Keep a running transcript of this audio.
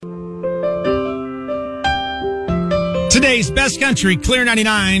Today's Best Country, Clear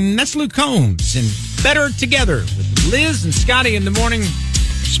 99. That's Luke Combs and Better Together with Liz and Scotty in the morning.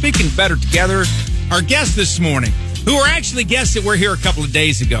 Speaking Better Together, our guests this morning, who were actually guests that were here a couple of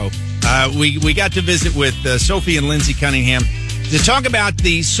days ago. We got to visit with Sophie and Lindsay Cunningham to talk about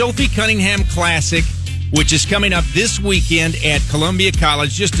the Sophie Cunningham Classic, which is coming up this weekend at Columbia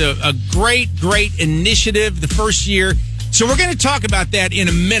College. Just a great initiative, the first year. So we're going to talk about that in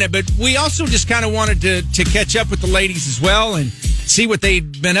a minute, but we also just kind of wanted to catch up with the ladies as well and see what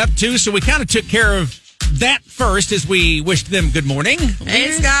they'd been up to. So we kind of took care of that first as we wished them good morning.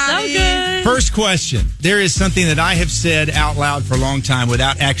 Hey, Scotty. So good. First question. There is something that I have said out loud for a long time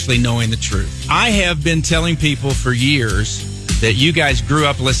without actually knowing the truth. I have been telling people for years that you guys grew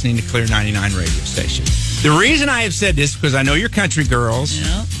up listening to Clear 99 radio station. The reason I have said this is because I know you're country girls.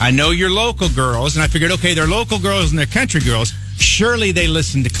 Yeah. I know you're local girls. And I figured, okay, they're local girls and they're country girls. Surely they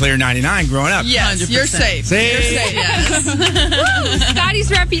listened to Clear 99 growing up. Yes, 100%. you're safe. See? You're safe. Yes.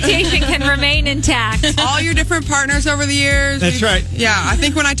 Scotty's reputation can remain intact. All your different partners over the years. That's right. Yeah, I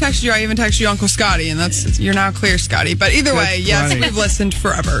think when I texted you, I even texted you Uncle Scotty, and you're now clear, Scotty. But either way, That's yes, funny. we've listened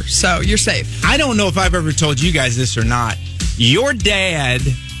forever, so you're safe. I don't know if I've ever told you guys this or not. Your dad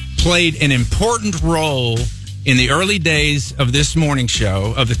played an important role in the early days of this morning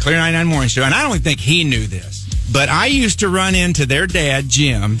show, of the Clear 99 morning show, and I don't think he knew this. But I used to run into their dad,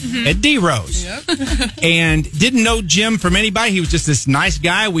 Jim, at D-Rose. And didn't know Jim from anybody. He was just this nice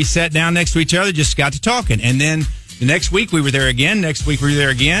guy. We sat down next to each other, just got to talking. And then the next week we were there again. Next week we were there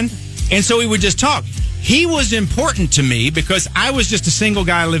again. And so we would just talk. He was important to me because I was just a single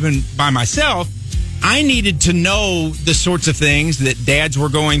guy living by myself. I needed to know the sorts of things that dads were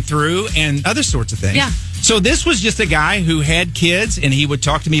going through and other sorts of things. Yeah. So this was just a guy who had kids, and he would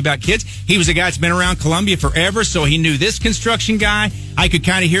talk to me about kids. He was a guy that's been around Columbia forever, so he knew this construction guy. I could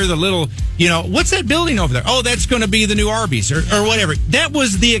kind of hear the little, what's that building over there? Oh, that's going to be the new Arby's or whatever. That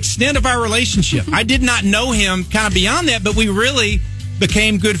was the extent of our relationship. I did not know him kind of beyond that, but we really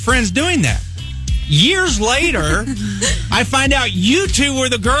became good friends doing that. Years later, I find out you two were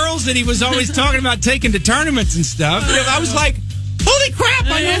the girls that he was always talking about taking to tournaments and stuff. And I was like, holy crap,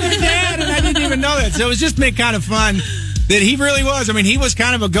 I know their dad, and I didn't even know that. So it was just been kind of fun that he really was. I mean, he was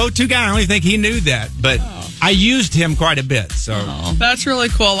kind of a go-to guy. I don't even think he knew that, but I used him quite a bit. So That's really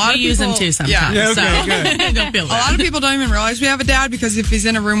cool. A lot of We use people him too sometimes. Yeah, okay, so. good. Don't feel A bad. lot of people don't even realize we have a dad because if he's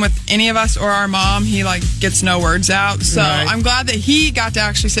in a room with any of us or our mom, he gets no words out. So Right. I'm glad that he got to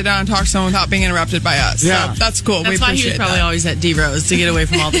actually sit down and talk to someone without being interrupted by us. Yeah. So that's cool. That's we why he was appreciate probably that. always at D-Rose to get away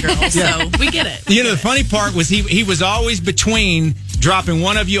from all the girls. Yeah. So we get it. the funny part was he was always between dropping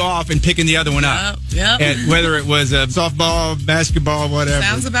one of you off and picking the other one up. Yep. And whether it was a softball, basketball, whatever.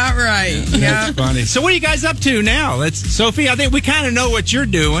 Sounds about right. Yeah. That's funny. So what are you guys up to now? Sophie, I think we kind of know what you're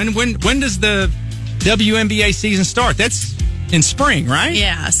doing. When does the WNBA season start? That's in spring, right?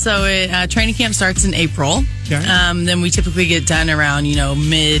 Yeah, so training camp starts in April. Okay. Then we typically get done around,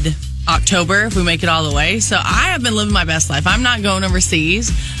 mid-October if we make it all the way. So I have been living my best life. I'm not going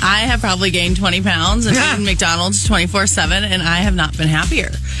overseas. I have probably gained 20 pounds and eaten McDonald's 24/7, and I have not been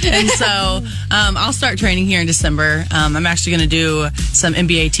happier. And so I'll start training here in December. I'm actually going to do some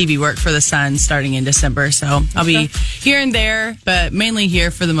NBA TV work for the Sun starting in December. So I'll be here and there, but mainly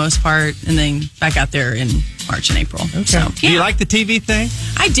here for the most part, and then back out there in March and April. Okay. So, Do you like the TV thing?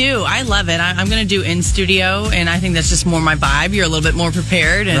 I do. I love it. I'm going to do in studio, and I think that's just more my vibe. You're a little bit more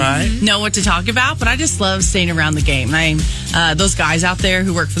prepared and Right. know what to talk about. But I just love staying around the game. Those guys out there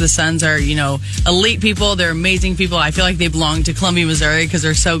who work for the Suns are, elite people. They're amazing people. I feel like they belong to Columbia, Missouri because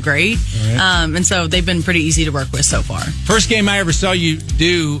they're so great. Right. And so they've been pretty easy to work with so far. First game I ever saw you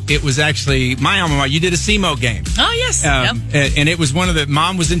do, it was actually my alma mater. You did a SEMO game. Oh, yes. Yep. And it was one of the,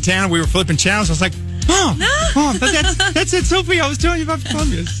 mom was in town. We were flipping channels. I was like, Mom, that's it, Sophie. I was telling you about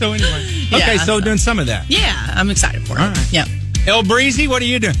Columbia. So anyway. Okay, Yeah, so doing some of that. Yeah, I'm excited for it. All right. Yep. El Breezy, what are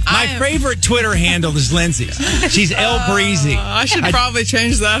you doing? My favorite Twitter handle is Lindsay's. She's El Breezy. I should probably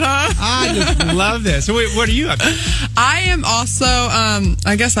change that, huh? I just love this. So what are you up to? I am also,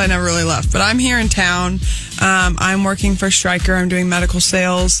 I guess I never really left, but I'm here in town. I'm working for Stryker. I'm doing medical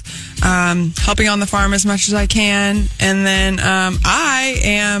sales, helping on the farm as much as I can. And then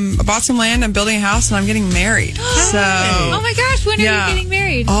I bought some land. I'm building a house, and I'm getting married. So, Oh my gosh, when are you getting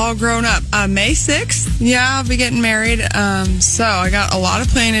married? all grown up. May 6th. Yeah, I'll be getting married. So I got a lot of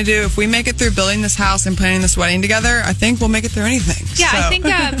planning to do. If we make it through building this house and planning this wedding together, I think we'll make it through anything. Yeah, So- I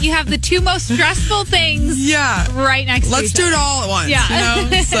think you have the two most stressful things Yeah. right next to Let's each do it other. all at once.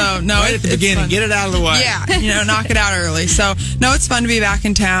 Yeah. So, no, Right at the beginning, fun. get it out of the way. Yeah, knock it out early. So, no, it's fun to be back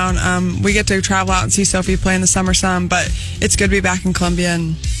in town. We get to travel out and see Sophie play in the summer some, but it's good to be back in Columbia,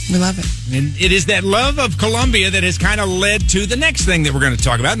 and we love it. And it is that love of Columbia that has kind of led to the next thing that we're going to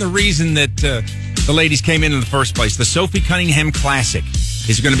talk about, and the reason that the ladies came in the first place. The Sophie Cunningham Classic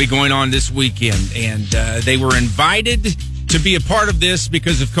is going to be going on this weekend, and they were invited to be a part of this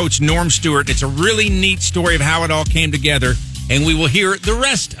because of Coach Norm Stewart. It's a really neat story of how it all came together, and we will hear the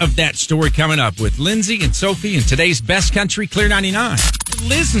rest of that story coming up with Lindsay and Sophie in today's Best Country Clear 99.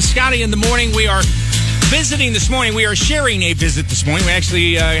 Liz and Scotty in the morning. We are visiting this morning. We are sharing a visit this morning. We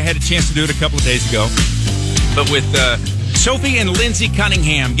actually had a chance to do it a couple of days ago, but with Sophie and Lindsay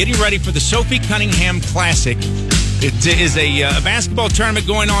Cunningham getting ready for the Sophie Cunningham Classic. It is a basketball tournament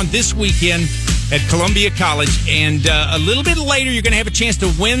going on this weekend at Columbia College, and a little bit later you're going to have a chance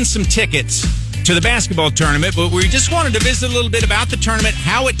to win some tickets to the basketball tournament. But we just wanted to visit a little bit about the tournament,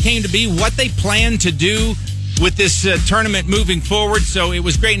 how it came to be, what they plan to do with this tournament moving forward. So it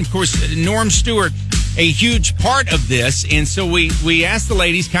was great, and of course Norm Stewart, a huge part of this. And so we asked the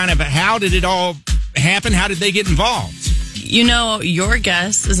ladies kind of how did it all happen, how did they get involved? Your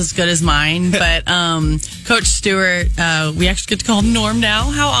guess is as good as mine, but Coach Stewart, we actually get to call him Norm now.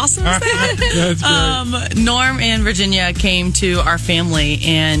 How awesome is that? That's great. Norm and Virginia came to our family,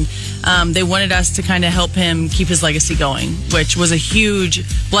 and they wanted us to kind of help him keep his legacy going, which was a huge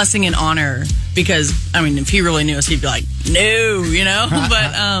blessing and honor because, if he really knew us, he'd be like, no,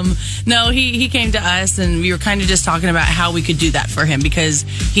 But no, he came to us, and we were kind of just talking about how we could do that for him because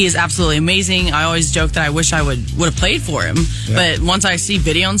he is absolutely amazing. I always joke that I wish I would have played for him. Yeah. But once I see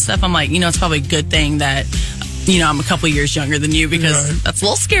video and stuff, I'm like, it's probably a good thing that I'm a couple years younger than you because that's a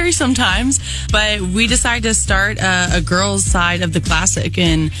little scary sometimes. But we decided to start a girls' side of the Classic,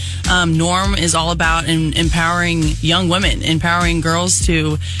 and Norm is all about empowering young women, empowering girls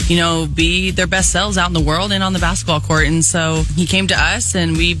to, be their best selves out in the world and on the basketball court. And so he came to us,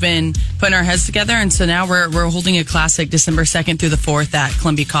 and we've been putting our heads together. And so now we're holding a Classic December 2nd through the 4th at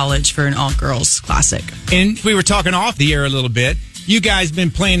Columbia College for an all-girls Classic. And we were talking off the air a little bit. You guys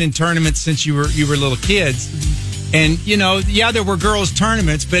been playing in tournaments since you were little kids. And, there were girls'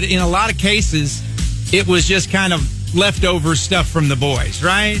 tournaments, but in a lot of cases, it was just kind of leftover stuff from the boys,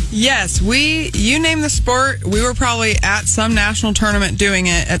 right? Yes, you name the sport, we were probably at some national tournament doing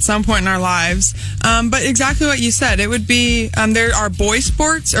it at some point in our lives. But exactly what you said, it would be, there are boys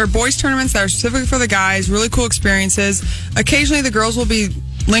sports or boys tournaments that are specifically for the guys, really cool experiences. Occasionally the girls will be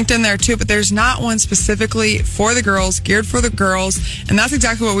linked in there too, but there's not one specifically for the girls, geared for the girls, and that's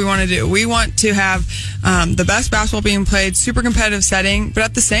exactly what we want to do. We want to have the best basketball being played, super competitive setting, but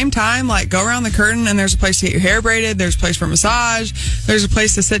at the same time, go around the curtain and there's a place to get your hair braided, there's a place for massage, there's a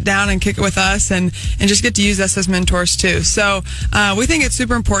place to sit down and kick it with us and just get to use us as mentors too. So we think it's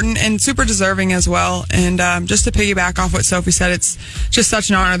super important and super deserving as well. And just to piggyback off what Sophie said, it's just such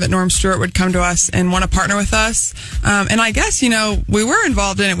an honor that Norm Stewart would come to us and want to partner with us. And I guess, we were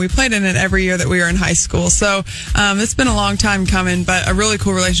involved in it. We played in it every year that we were in high school. So it's been a long time coming, but a really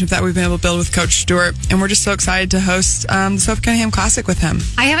cool relationship that we've been able to build with Coach Stewart. And we're just so excited to host the Sophie Cunningham Classic with him.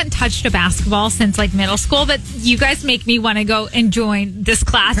 I haven't touched a basketball since middle school, but you guys make me want to go and join this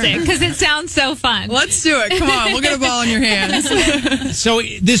Classic because it sounds so fun. Let's do it. Come on. We'll get a ball in your hands. So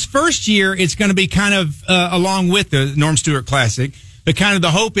this first year, it's going to be kind of along with the Norm Stewart Classic. But kind of the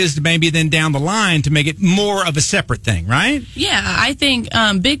hope is to maybe then down the line to make it more of a separate thing, right? Yeah, I think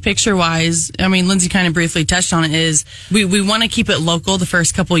big picture wise, Lindsay kind of briefly touched on it, is we want to keep it local the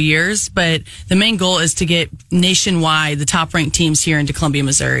first couple of years, but the main goal is to get nationwide the top ranked teams here into Columbia,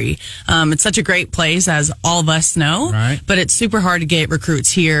 Missouri. It's such a great place, as all of us know, right? But it's super hard to get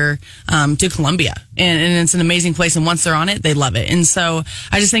recruits here to Columbia. And it's an amazing place, and once they're on it, they love it. And so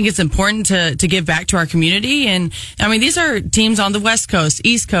I just think it's important to give back to our community. And these are teams on the West Coast,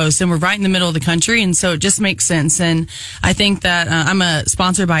 East Coast, and we're right in the middle of the country, and so it just makes sense. And I think that I'm a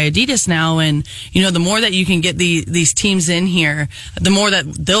sponsor by Adidas now, and the more that you can get these teams in here, the more that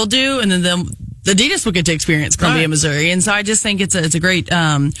they'll do, and then the Adidas will get to experience Columbia, Missouri. And so I just think it's a great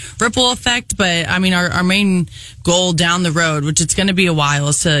ripple effect. But our main goal down the road, which it's going to be a while,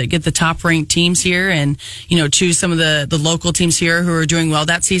 is to get the top ranked teams here and choose some of the local teams here who are doing well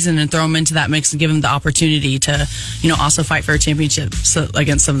that season and throw them into that mix and give them the opportunity to also fight for a championship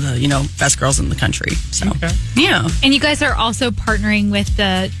against some of the best girls in the country. So yeah. And you guys are also partnering with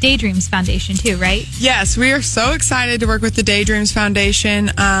the Daydreams Foundation too, right? Yes, we are so excited to work with the Daydreams Foundation.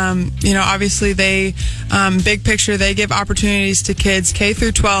 Obviously they big picture, they give opportunities to kids K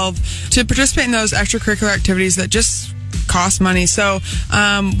through 12 to participate in those extracurricular activities that just costs money. So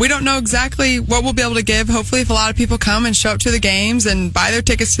we don't know exactly what we'll be able to give. Hopefully, if a lot of people come and show up to the games and buy their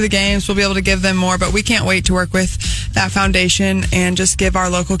tickets to the games, we'll be able to give them more. But we can't wait to work with that foundation and just give our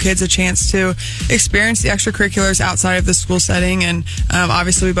local kids a chance to experience the extracurriculars outside of the school setting. And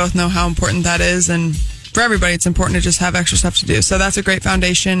obviously, we both know how important that is. And for everybody, it's important to just have extra stuff to do. So that's a great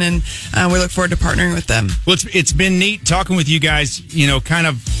foundation, and we look forward to partnering with them. Well, it's been neat talking with you guys, kind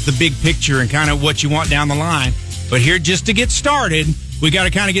of the big picture and kind of what you want down the line. But here, just to get started, we got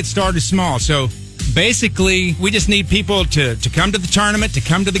to kind of get started small. So basically, we just need people to come to the tournament, to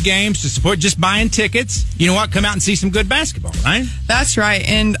come to the games, to support just buying tickets. You know what? Come out and see some good basketball, right? That's right.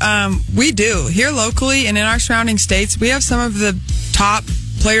 And we do. Here locally and in our surrounding states, we have some of the top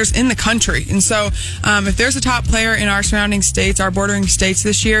players in the country. And so if there's a top player in our surrounding states, our bordering states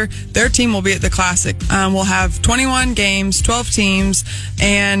this year, their team will be at the Classic. We'll have 21 games, 12 teams,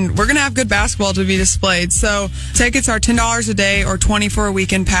 and we're going to have good basketball to be displayed. So tickets are $10 a day or $20 for a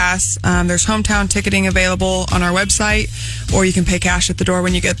weekend pass. There's hometown ticketing available on our website, or you can pay cash at the door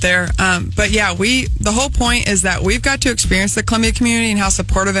when you get there. But yeah, the whole point is that we've got to experience the Columbia community and how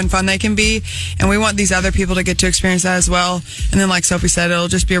supportive and fun they can be, and we want these other people to get to experience that as well. And then, like Sophie said, it'll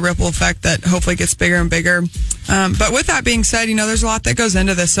just be a ripple effect that hopefully gets bigger and bigger. But with that being said, there's a lot that goes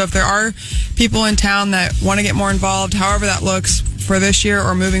into this. So if there are people in town that want to get more involved, however that looks for this year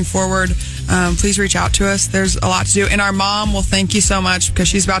or moving forward, please reach out to us. There's a lot to do. And our mom will thank you so much because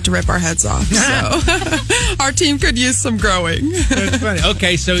she's about to rip our heads off. So our team could use some growing. That's funny.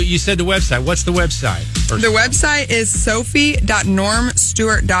 Okay, so you said the website. What's the website? The website is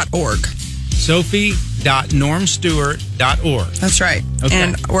sophie.normstewart.org. Sophie.normstewart.org. That's right. Okay.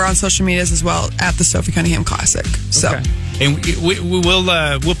 And we're on social medias as well at the Sophie Cunningham Classic. So. Okay. And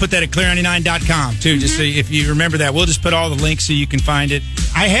we'll put that at clear99.com too, just so if you remember that. We'll just put all the links so you can find it.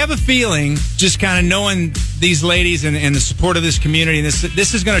 I have a feeling, just kind of knowing these ladies and the support of this community, and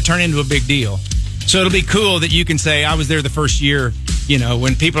this is going to turn into a big deal. So it'll be cool that you can say, I was there the first year,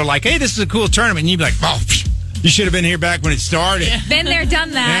 when people are like, hey, this is a cool tournament, and you'd be like, oh, you should have been here back when it started. Yeah. Been there,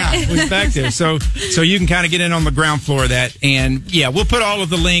 done that. Yeah, perspective. So you can kind of get in on the ground floor of that. And yeah, we'll put all of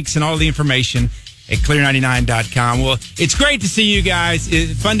the links and all the information at clear99.com. Well, it's great to see you guys.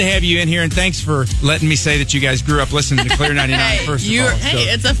 It's fun to have you in here, and thanks for letting me say that you guys grew up listening to Clear 99 first of all. Hey,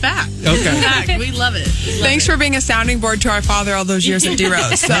 it's a fact. Okay. It's a fact. We love it. Thanks for being a sounding board to our father all those years at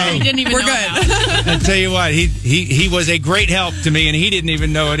D-Rose. So He didn't even we're know good. I'll tell you what, he was a great help to me, and he didn't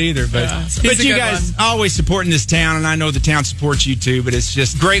even know it either. But He's a you good guys always supporting this town, and I know the town supports you too. But it's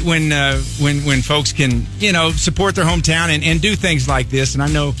just great when folks can support their hometown and do things like this. And I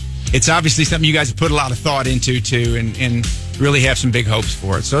know it's obviously something you guys have put a lot of thought into too, and really have some big hopes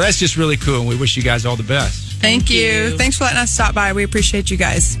for it. So that's just really cool, and we wish you guys all the best. Thank you. Thanks for letting us stop by. We appreciate you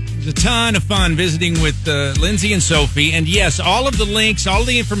guys. It was a ton of fun visiting with Lindsay and Sophie. And yes, all of the links, all of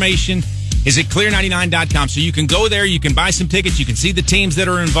the information is at clear99.com. So you can go there, you can buy some tickets, you can see the teams that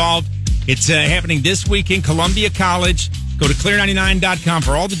are involved. It's happening this week in Columbia College. Go to clear99.com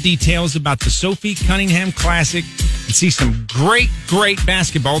for all the details about the Sophie Cunningham Classic and see some great, great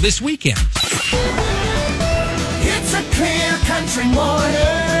basketball this weekend. It's a Clear Country Morning.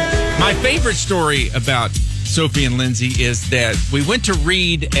 My favorite story about Sophie and Lindsay is that we went to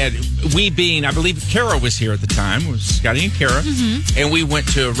read at, we being, I believe Kara was here at the time, it was Scotty and Kara, and we went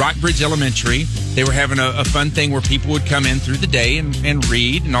to Rockbridge Elementary. They were having a fun thing where people would come in through the day and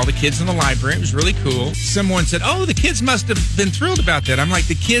read, and all the kids in the library. It was really cool. Someone said, oh, the kids must have been thrilled about that. I'm like,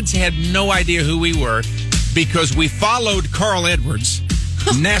 the kids had no idea who we were because we followed Carl Edwards,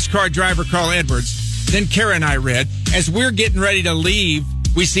 NASCAR driver Carl Edwards. Then Kara and I read. As we're getting ready to leave,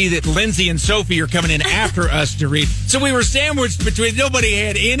 we see that Lindsay and Sophie are coming in after us to read. So we were sandwiched between, nobody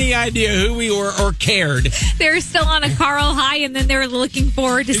had any idea who we were or cared. They were still on a Carl high, and then they were looking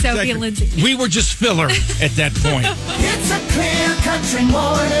forward to Sophie and Lindsay. We were just filler at that point. It's a Clear Country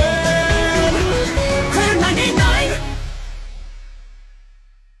Morning.